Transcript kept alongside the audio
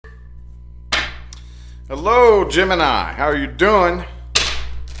Hello, Gemini. How are you doing?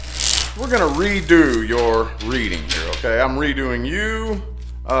 We're going to redo your reading here, okay? I'm redoing you,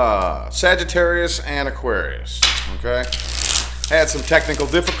 Sagittarius, and Aquarius, okay? Had some technical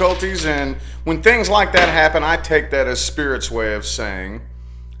difficulties, and when things like that happen, I take that as Spirit's way of saying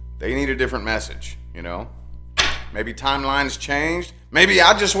they need a different message, you know? Maybe timelines changed. Maybe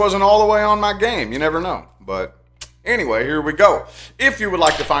I just wasn't all the way on my game. You never know, but... Anyway, here we go. If you would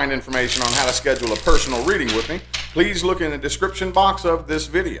like to find information on how to schedule a personal reading with me, please look in the description box of this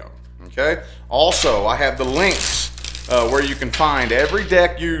video, okay? Also, I have the links where you can find every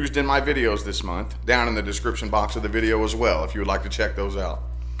deck used in my videos this month down in the description box of the video as well, if you would like to check those out.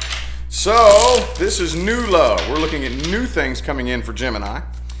 So, this is new love. We're looking at new things coming in for Gemini.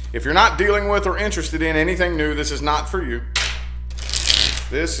 If you're not dealing with or interested in anything new, this is not for you.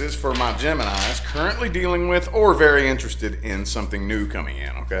 This is for my Geminis currently dealing with or very interested in something new coming in,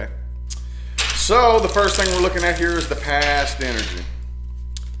 okay? So the first thing we're looking at here is the past energy.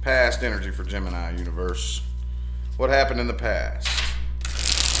 Past energy for Gemini universe. What happened in the past?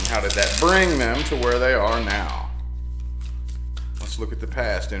 And how did that bring them to where they are now? Let's look at the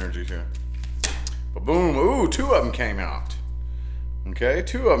past energy here. Ba-boom. Ooh, two of them came out. Okay,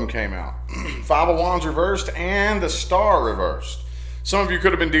 two of them came out. Five of Wands reversed and the Star reversed. Some of you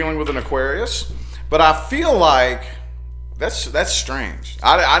could have been dealing with an Aquarius, but I feel like that's strange.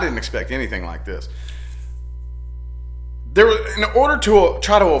 I didn't expect anything like this. In order to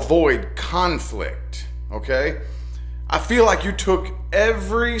try to avoid conflict, okay, I feel like you took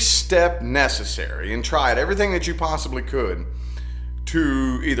every step necessary and tried everything that you possibly could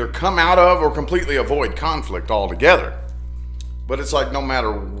to either come out of or completely avoid conflict altogether. But it's like no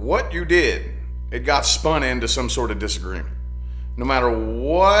matter what you did, it got spun into some sort of disagreement. No matter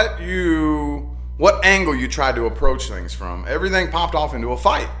what angle you tried to approach things from, everything popped off into a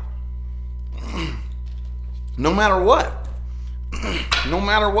fight. No matter what. No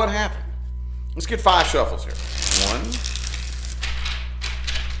matter what happened. Let's get 5 shuffles here. 1,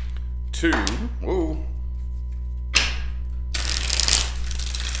 2, whoa.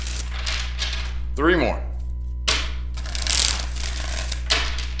 3 more.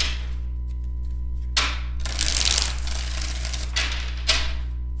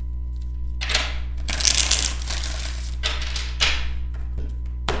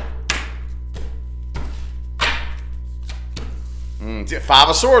 Five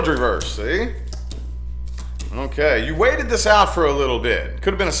of Swords reversed, see? Okay, you waited this out for a little bit.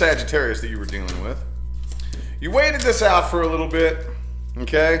 Could have been a Sagittarius that you were dealing with. You waited this out for a little bit,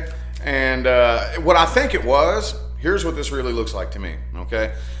 okay? And what I think it was, here's what this really looks like to me,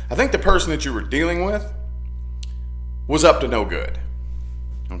 okay? I think the person that you were dealing with was up to no good,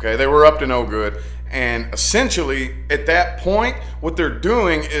 okay? They were up to no good. And essentially, at that point, what they're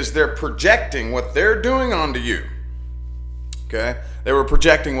doing is they're projecting what they're doing onto you. Okay? They were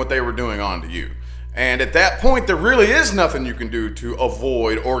projecting what they were doing onto you. And at that point, there really is nothing you can do to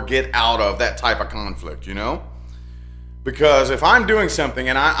avoid or get out of that type of conflict, you know? Because if I'm doing something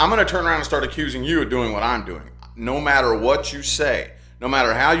and I'm going to turn around and start accusing you of doing what I'm doing, no matter what you say, no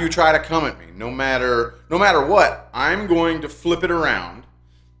matter how you try to come at me, no matter what, I'm going to flip it around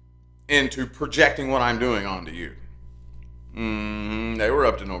into projecting what I'm doing onto you. They were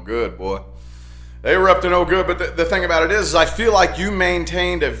up to no good, boy. They were up to no good, but the thing about it is I feel like you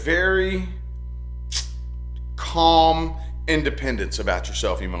maintained a very calm independence about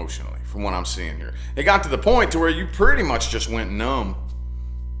yourself emotionally, from what I'm seeing here. It got to the point to where you pretty much just went numb.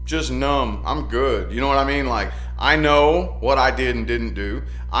 Just numb. I'm good. You know what I mean? Like, I know what I did and didn't do.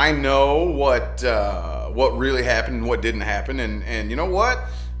 I know what really happened and what didn't happen. And you know what?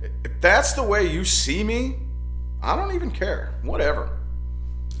 If that's the way you see me, I don't even care. Whatever.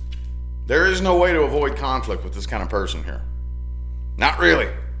 There is no way to avoid conflict with this kind of person here. Not really.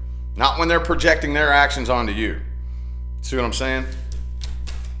 Not when they're projecting their actions onto you. See what I'm saying?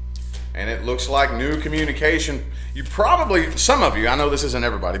 And it looks like new communication. You probably, some of you, I know this isn't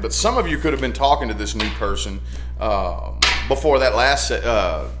everybody, but some of you could have been talking to this new person before that last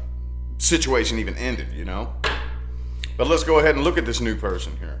situation even ended, you know? But let's go ahead and look at this new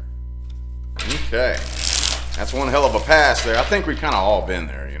person here. Okay. That's one hell of a pass there. I think we've kind of all been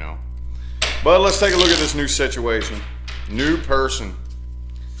there, you know? But let's take a look at this new situation. New person.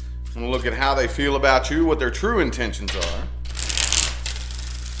 I'm going to look at how they feel about you, what their true intentions are.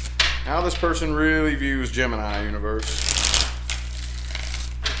 How this person really views Gemini universe.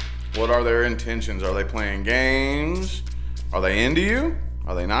 What are their intentions? Are they playing games? Are they into you?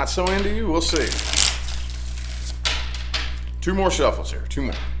 Are they not so into you? We'll see. 2 more shuffles here. 2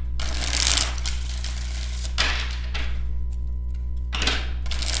 more.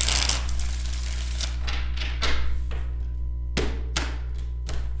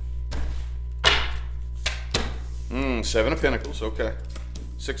 Seven of Pentacles, okay.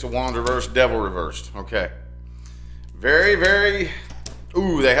 Six of Wands reversed, Devil reversed, okay. Very, very,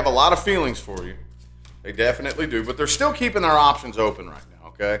 ooh, they have a lot of feelings for you. They definitely do, but they're still keeping their options open right now,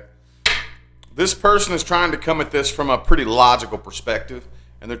 okay? This person is trying to come at this from a pretty logical perspective,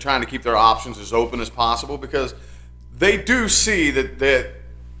 and they're trying to keep their options as open as possible because they do see that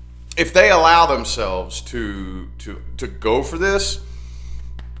if they allow themselves to go for this,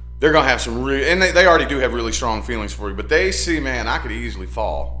 they're going to have some real, and they already do have really strong feelings for you, but they see, man, I could easily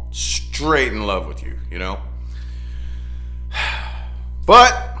fall straight in love with you, you know?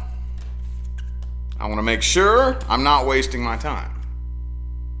 But I want to make sure I'm not wasting my time.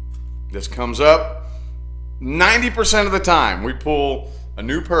 This comes up 90% of the time. We pull a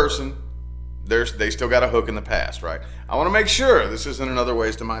new person, they still got a hook in the past, right? I want to make sure this isn't another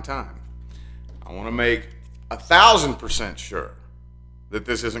waste of my time. I want to make 1,000% sure that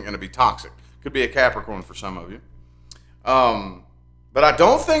this isn't going to be toxic. Could be a Capricorn for some of you. But I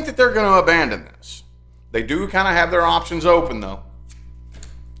don't think that they're going to abandon this. They do kind of have their options open, though.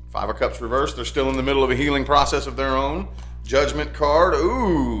 Five of Cups reversed. They're still in the middle of a healing process of their own. Judgment card.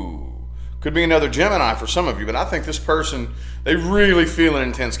 Ooh. Could be another Gemini for some of you, but I think this person, they really feel an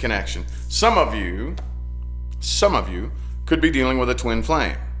intense connection. Some of you could be dealing with a twin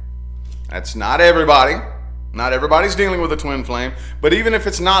flame. That's not everybody. Not everybody's dealing with a twin flame, but even if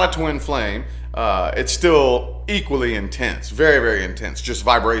it's not a twin flame, it's still equally intense. Very, very intense, just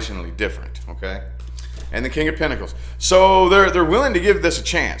vibrationally different, okay? And the King of Pentacles. So they're willing to give this a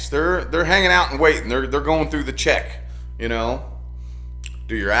chance. They're hanging out and waiting. They're going through the check, you know?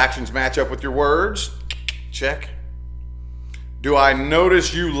 Do your actions match up with your words? Check. Do I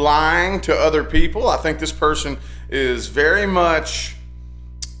notice you lying to other people? I think this person is very much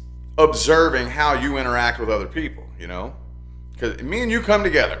observing how you interact with other people, you know? Because me and you come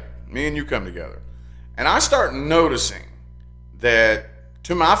together. And I start noticing that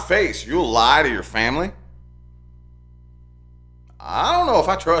to my face, you'll lie to your family. I don't know if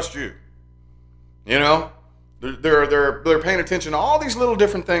I trust you. You know? They're paying attention to all these little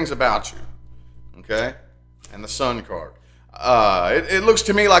different things about you. Okay? And the Sun card. It looks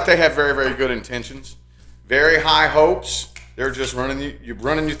to me like they have very, very good intentions. Very high hopes. They're just running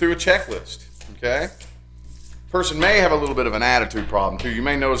you through a checklist. Okay? Person may have a little bit of an attitude problem too. You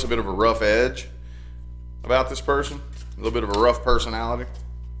may notice a bit of a rough edge about this person. A little bit of a rough personality.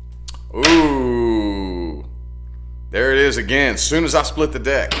 Ooh. There it is again. As soon as I split the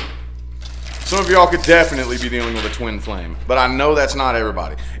deck. Some of y'all could definitely be dealing with a twin flame, but I know that's not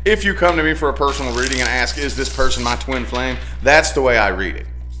everybody. If you come to me for a personal reading and ask, is this person my twin flame? That's the way I read it.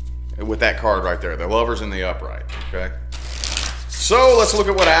 With that card right there, the Lovers in the upright, okay? So let's look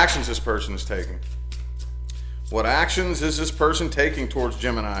at what actions this person is taking. What actions is this person taking towards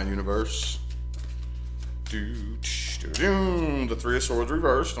Gemini universe? The Three of Swords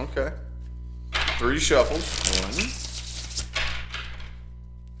reversed, okay. Three shuffles. 1,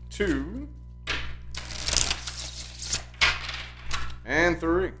 2, and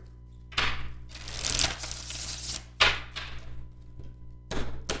 3.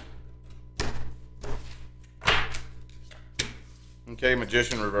 Okay,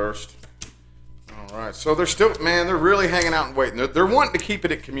 Magician reversed. All right, so they're still, man, they're really hanging out and waiting. They're wanting to keep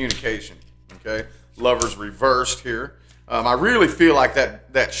it at communication, okay? Lovers reversed here. I really feel like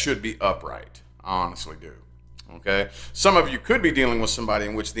that should be upright. I honestly do, okay? Some of you could be dealing with somebody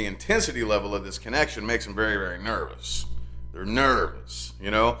in which the intensity level of this connection makes them very, very nervous. They're nervous,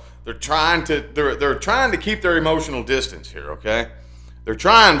 you know? They're trying to keep their emotional distance here, okay? They're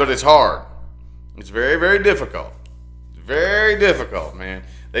trying, but it's hard. It's very, very difficult. Very difficult, man.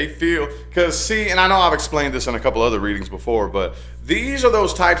 They feel, because see, and I know I've explained this in a couple other readings before, but these are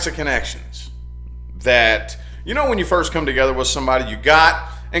those types of connections that, you know, when you first come together with somebody, you got,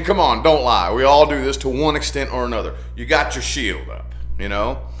 and come on, don't lie, we all do this to one extent or another. You got your shield up, you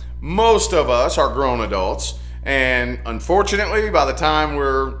know? Most of us are grown adults, and unfortunately, by the time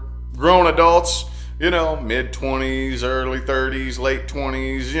we're grown adults, you know, mid-20s, early 30s, late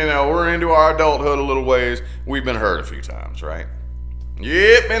 20s, you know, we're into our adulthood a little ways. We've been hurt a few times, right?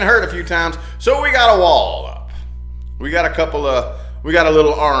 Yep, been hurt a few times. So we got a wall up. We got a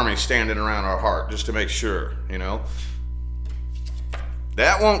little army standing around our heart just to make sure, you know.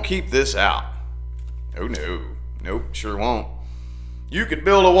 That won't keep this out. Oh, no. Nope, sure won't. You could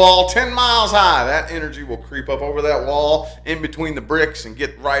build a wall 10 miles high. That energy will creep up over that wall in between the bricks and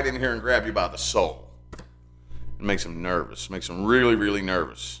get right in here and grab you by the soul. It makes them nervous. Makes them really, really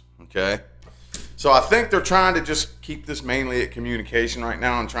nervous. Okay? So I think they're trying to just keep this mainly at communication right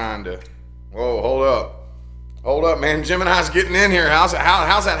now and trying to, whoa, hold up. Hold up, man. Gemini's getting in here. How's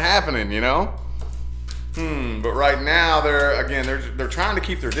that happening, you know? But right now, they're trying to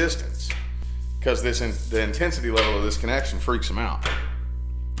keep their distance because the intensity level of this connection freaks them out.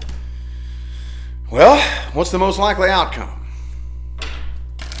 Well, what's the most likely outcome?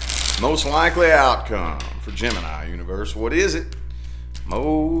 Most likely outcome for Gemini universe. What is it?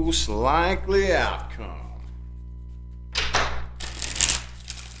 Most likely outcome.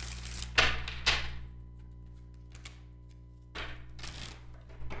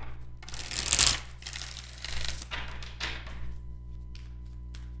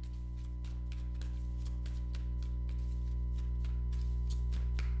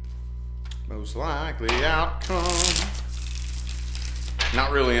 Most likely outcome.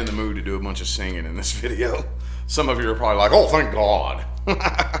 Not really in the mood to do a bunch of singing in this video. Some of you are probably like, oh, thank God.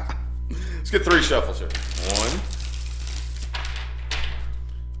 Let's get 3 shuffles here. 1,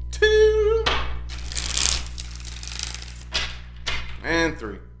 2, and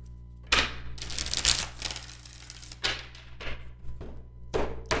 3.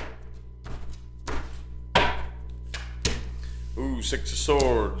 Ooh, 6 of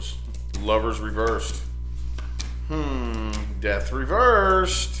Swords. Lovers reversed. Death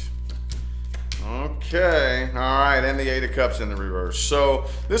reversed. Okay. All right. And the 8 of Cups in the reverse. So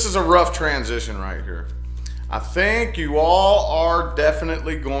this is a rough transition right here. I think you all are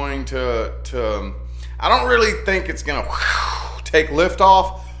definitely going to I don't really think it's going to take lift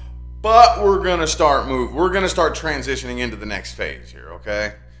off, but we're going to start moving. We're going to start transitioning into the next phase here,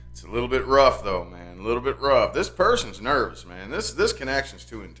 okay? It's a little bit rough though, man. A little bit rough. This person's nervous, man. This connection's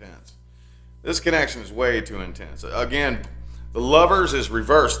too intense. This connection is way too intense. Again, the Lovers is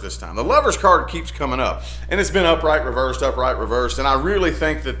reversed this time. The Lovers card keeps coming up. And it's been upright, reversed, and I really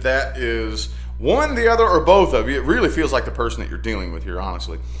think that that is one, the other, or both of you. It really feels like the person that you're dealing with here,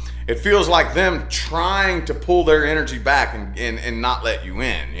 honestly. It feels like them trying to pull their energy back and not let you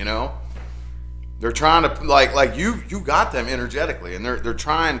in, you know? They're trying to, like you got them energetically, and they're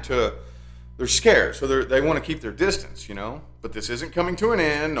trying to, they're scared, so they want to keep their distance, you know? But this isn't coming to an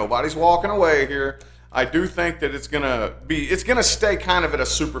end. Nobody's walking away here. I do think that it's gonna stay kind of at a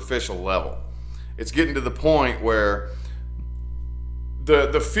superficial level. It's getting to the point where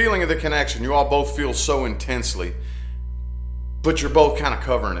the feeling of the connection, you all both feel so intensely, but you're both kind of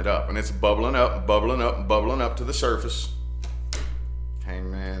covering it up, and it's bubbling up and bubbling up and bubbling up to the surface.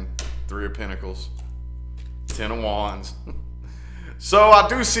 Hangman, 3 of Pentacles, 10 of Wands. So I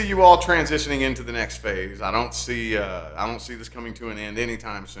do see you all transitioning into the next phase. I don't see this coming to an end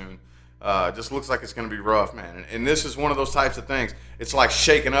anytime soon. It just looks like it's going to be rough, man. And this is one of those types of things. It's like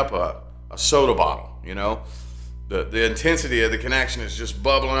shaking up a soda bottle, you know? The intensity of the connection is just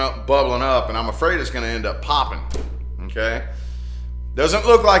bubbling up, and I'm afraid it's going to end up popping, okay? Doesn't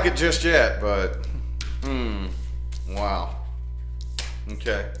look like it just yet, but, wow.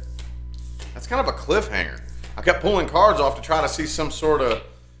 Okay. That's kind of a cliffhanger. I kept pulling cards off to try to see some sort of,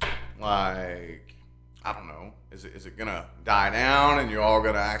 like, I don't know. Is it going to die down and you're all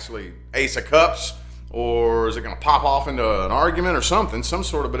going to actually Ace of Cups? Or is it going to pop off into an argument or something? Some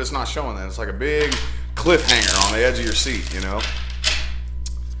sort of, but it's not showing that. It's like a big cliffhanger on the edge of your seat, you know?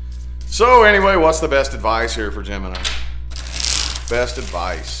 So anyway, what's the best advice here for Gemini? Best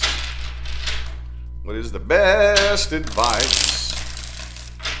advice. What is the best advice?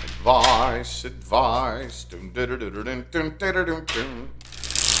 Advice.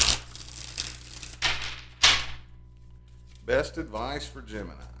 Best advice for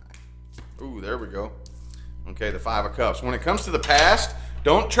Gemini. Ooh, there we go. Okay, the 5 of Cups. When it comes to the past,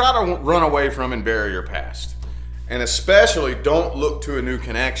 don't try to run away from and bury your past. And especially don't look to a new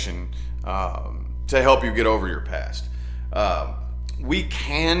connection to help you get over your past. We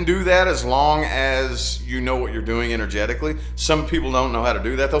can do that as long as you know what you're doing energetically. Some people don't know how to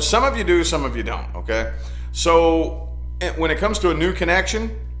do that, though. Some of you do, some of you don't, okay? So when it comes to a new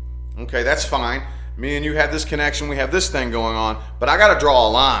connection, okay, that's fine. Me and you have this connection, we have this thing going on, but I got to draw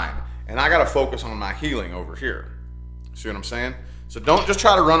a line, and I got to focus on my healing over here. See what I'm saying? So don't just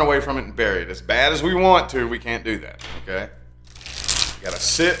try to run away from it and bury it. As bad as we want to, we can't do that, okay? You got to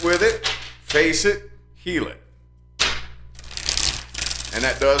sit with it, face it, heal it. And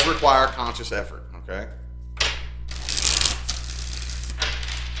that does require conscious effort, okay?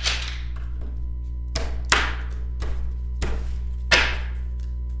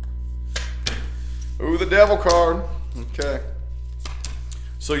 Ooh, the Devil card. Okay.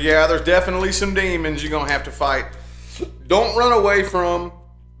 So yeah, there's definitely some demons you're going to have to fight. Don't run away from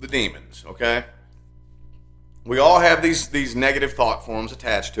the demons, okay? We all have these negative thought forms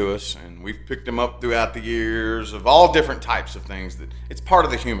attached to us, and we've picked them up throughout the years of all different types of things. That it's part of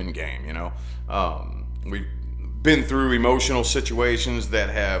the human game, you know. been through emotional situations that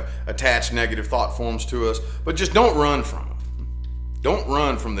have attached negative thought forms to us, but just don't run from them. Don't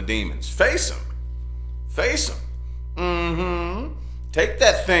run from the demons. Face them. Face them. Take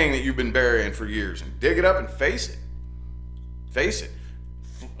that thing that you've been burying for years and dig it up and face it. Face it.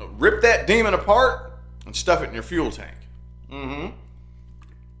 Rip that demon apart and stuff it in your fuel tank.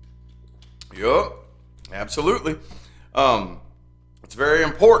 Yup. Absolutely. It's very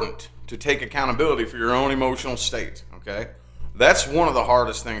important to take accountability for your own emotional state, okay? That's one of the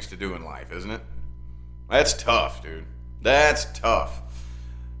hardest things to do in life, isn't it? That's tough, dude. That's tough.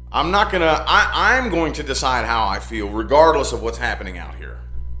 I'm going to decide how I feel regardless of what's happening out here.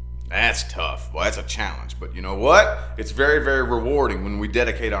 That's tough. Well, that's a challenge. But you know what? It's very, very rewarding when we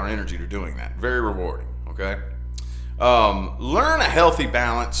dedicate our energy to doing that. Very rewarding, okay? Learn a healthy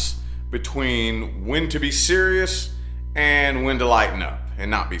balance between when to be serious and when to lighten up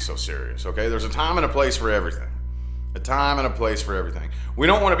and not be so serious, okay? There's a time and a place for everything. A time and a place for everything. We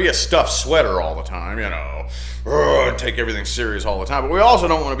don't want to be a stuffed sweater all the time, you know, and take everything serious all the time. But we also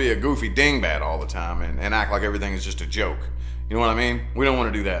don't want to be a goofy dingbat all the time and act like everything is just a joke. You know what I mean? We don't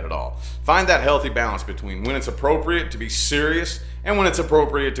want to do that at all. Find that healthy balance between when it's appropriate to be serious and when it's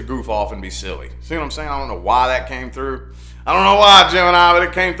appropriate to goof off and be silly. See what I'm saying? I don't know why that came through. I don't know why, Gemini, but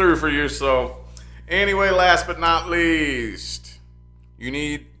it came through for you. So anyway, last but not least, you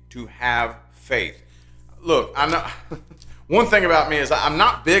need to have faith. Look, I'm not. One thing about me is I'm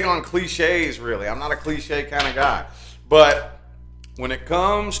not big on cliches, really. I'm not a cliche kind of guy. But when it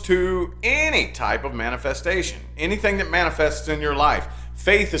comes to any type of manifestation, anything that manifests in your life,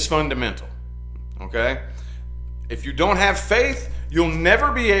 faith is fundamental. Okay? If you don't have faith, you'll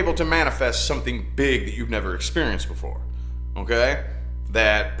never be able to manifest something big that you've never experienced before. Okay?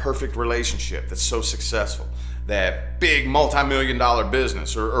 That perfect relationship that's so successful, that big multi-million-dollar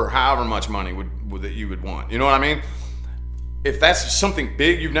business, or however much money that you would want. You know what I mean? If that's something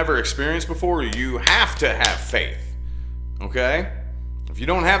big you've never experienced before, you have to have faith. Okay? If you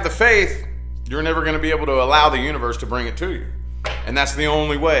don't have the faith, you're never going to be able to allow the universe to bring it to you. And that's the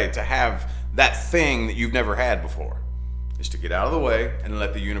only way to have that thing that you've never had before, is to get out of the way and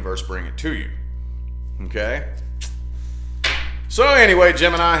let the universe bring it to you. Okay? So anyway,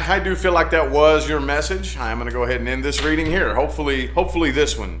 Gemini, I do feel like that was your message. I'm going to go ahead and end this reading here. Hopefully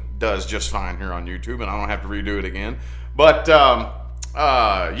this one does just fine here on YouTube and I don't have to redo it again. But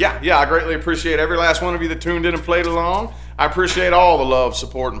yeah, I greatly appreciate every last one of you that tuned in and played along. I appreciate all the love,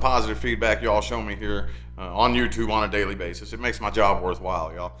 support, and positive feedback you all show me here on YouTube on a daily basis. It makes my job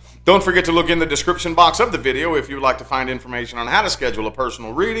worthwhile, y'all. Don't forget to look in the description box of the video if you would like to find information on how to schedule a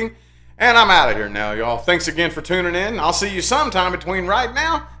personal reading. And I'm out of here now, y'all. Thanks again for tuning in. I'll see you sometime between right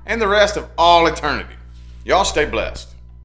now and the rest of all eternity. Y'all stay blessed.